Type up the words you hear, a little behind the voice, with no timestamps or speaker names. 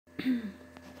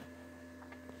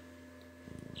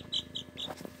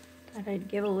Thought I'd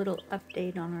give a little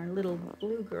update on our little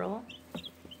blue girl.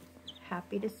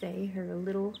 Happy to say her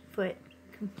little foot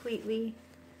completely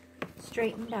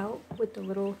straightened out with the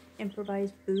little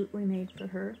improvised boot we made for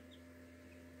her.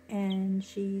 And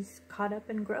she's caught up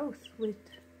in growth with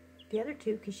the other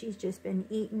two because she's just been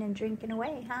eating and drinking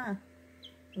away, huh?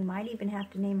 We might even have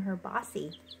to name her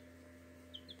Bossy.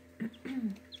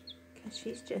 Because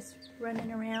she's just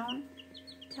running around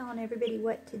telling everybody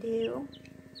what to do.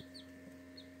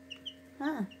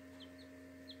 Huh?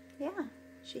 Yeah,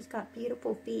 she's got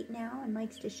beautiful feet now and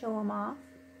likes to show them off.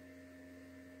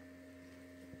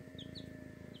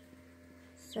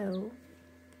 So,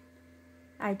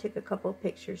 I took a couple of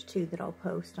pictures too that I'll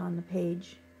post on the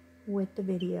page with the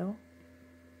video.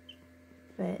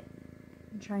 But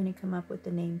I'm trying to come up with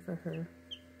a name for her.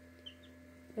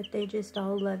 But they just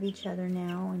all love each other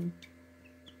now, and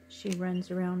she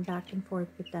runs around back and forth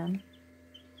with them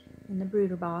in the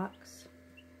brooder box.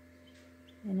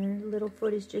 And her little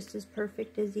foot is just as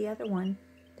perfect as the other one.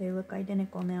 They look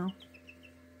identical now.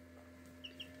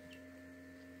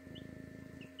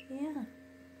 Yeah.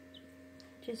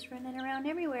 Just running around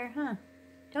everywhere, huh?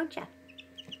 Don't ya?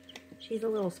 She's a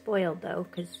little spoiled though,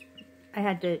 because I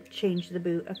had to change the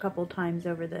boot a couple times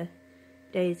over the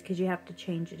days because you have to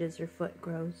change it as your foot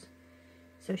grows.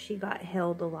 So she got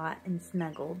held a lot and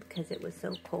snuggled because it was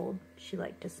so cold. She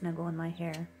liked to snuggle in my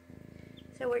hair.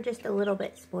 So we're just a little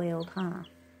bit spoiled, huh?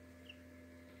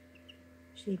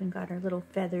 She even got her little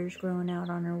feathers growing out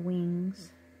on her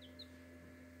wings.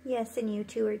 Yes, and you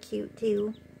two are cute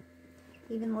too.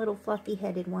 Even the little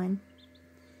fluffy-headed one.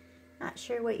 Not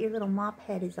sure what your little mop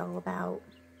head is all about.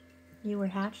 You were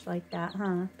hatched like that,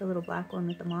 huh? The little black one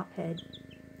with the mop head.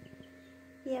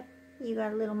 Yep, you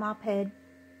got a little mop head.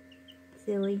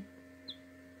 Silly.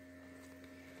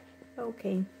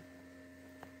 Okay.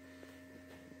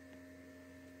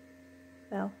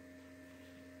 Well.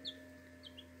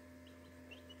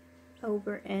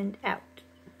 Over and out.